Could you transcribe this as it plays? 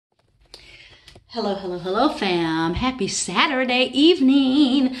Hello, hello, hello, fam. Happy Saturday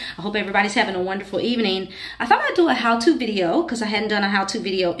evening. I hope everybody's having a wonderful evening. I thought I'd do a how-to video because I hadn't done a how-to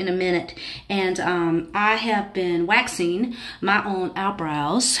video in a minute. And I have been waxing my own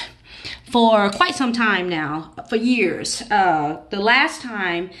eyebrows for quite some time now, for years. The last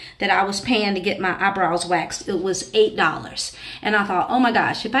time that I was paying to get my eyebrows waxed, it was $8. And I thought, oh my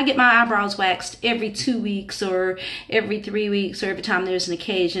gosh, if I get my eyebrows waxed every 2 weeks or every 3 weeks or every time there's an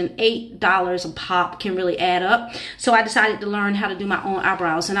occasion, $8 a pop can really add up. So I decided to learn how to do my own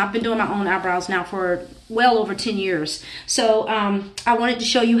eyebrows. And I've been doing my own eyebrows now for well over 10 years. So I wanted to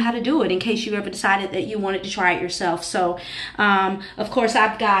show you how to do it in case you ever decided that you wanted to try it yourself. So of course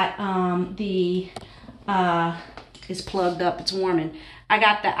I've got it's plugged up, it's warming. I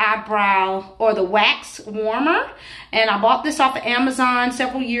got the eyebrow or the wax warmer, and I bought this off of Amazon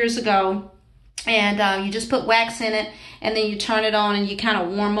several years ago. And you just put wax in it, and then you turn it on and you kind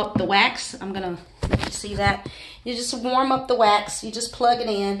of warm up the wax. I'm gonna let you see that. You just warm up the wax, you just plug it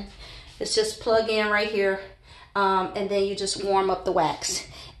in. It's just plug in right here, and then you just warm up the wax.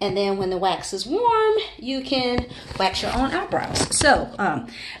 And then when the wax is warm, you can wax your own eyebrows. So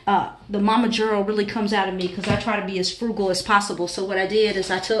the mama Juro really comes out of me because I try to be as frugal as possible. So what I did is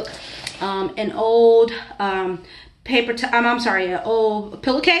I took an old an old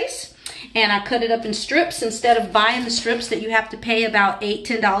pillowcase, and I cut it up in strips instead of buying the strips that you have to pay about $8,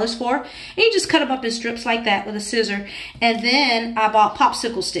 $10 for. And you just cut them up in strips like that with a scissor. And then I bought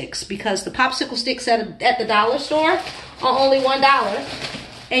popsicle sticks because the popsicle sticks at the dollar store are only $1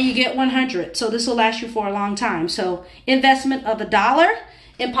 and you get 100. So this will last you for a long time. So investment of $1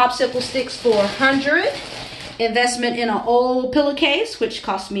 in popsicle sticks for 100. Investment in an old pillowcase, which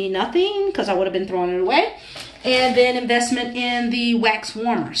cost me nothing because I would have been throwing it away. And then investment in the wax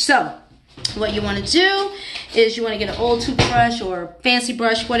warmer. So what you want to do is you want to get an old toothbrush or fancy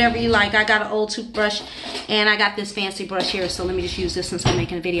brush, whatever you like. I got an old toothbrush and I got this fancy brush here, so let me just use this since I'm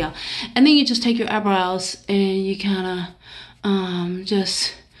making a video. And then you just take your eyebrows and you kind of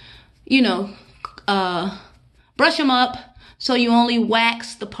just, you know, brush them up so you only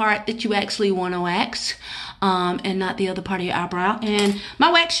wax the part that you actually want to wax, and not the other part of your eyebrow. And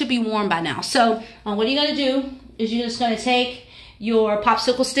my wax should be warm by now. So what you're going to do is you're just going to take your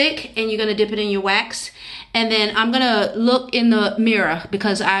popsicle stick and you're going to dip it in your wax. And then I'm going to look in the mirror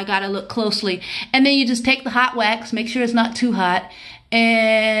because I got to look closely. And then you just take the hot wax, make sure it's not too hot,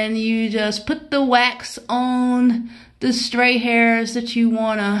 and you just put the wax on the stray hairs that you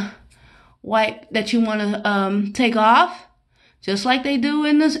want to take off, just like they do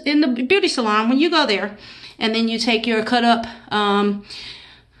in the beauty salon when you go there. And then you take your cut up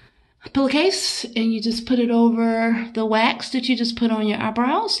pillowcase and you just put it over the wax that you just put on your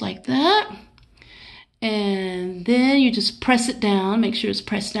eyebrows like that. And then you just press it down, make sure it's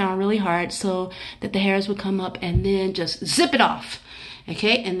pressed down really hard so that the hairs will come up, and then just zip it off.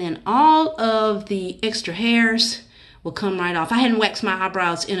 Okay, and then all of the extra hairs will come right off. I hadn't waxed my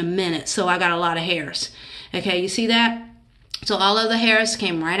eyebrows in a minute, so I got a lot of hairs. Okay, you see that? So all of the hairs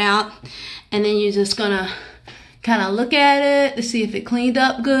came right out, and then you're just gonna kind of look at it to see if it cleaned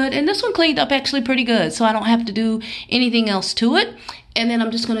up good. And this one cleaned up actually pretty good, so I don't have to do anything else to it. And then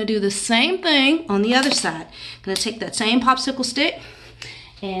I'm just gonna do the same thing on the other side. I'm gonna take that same popsicle stick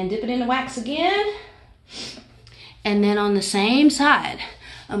and dip it in the wax again. And then on the same side,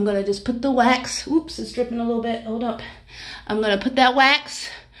 I'm gonna just put the wax, oops, it's dripping a little bit, hold up. I'm gonna put that wax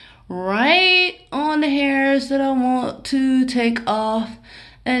right on the hairs that I want to take off,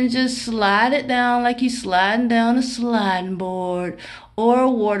 and just slide it down like you're sliding down a sliding board or a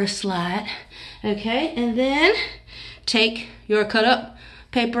water slide. Okay, and then take your cut up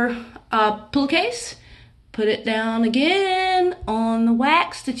paper pillowcase, put it down again on the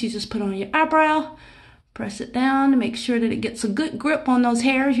wax that you just put on your eyebrow. Press it down to make sure that it gets a good grip on those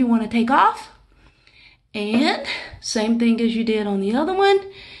hairs you want to take off. And same thing as you did on the other one,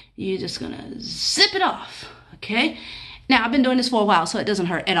 you're just gonna zip it off, okay? Now, I've been doing this for a while, so it doesn't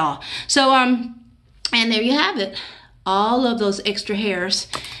hurt at all. So, and there you have it, all of those extra hairs.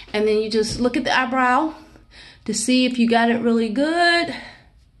 And then you just look at the eyebrow to see if you got it really good.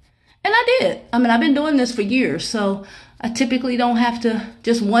 And I did. I mean, I've been doing this for years, so I typically don't have to,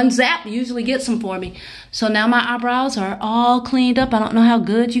 just one zap usually gets them for me. So now my eyebrows are all cleaned up. I don't know how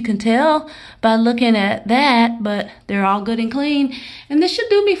good you can tell by looking at that, but they're all good and clean. And this should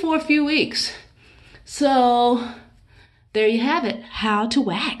do me for a few weeks. So there you have it, how to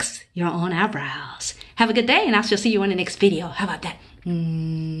wax your own eyebrows. Have a good day, and I shall see you in the next video. How about that?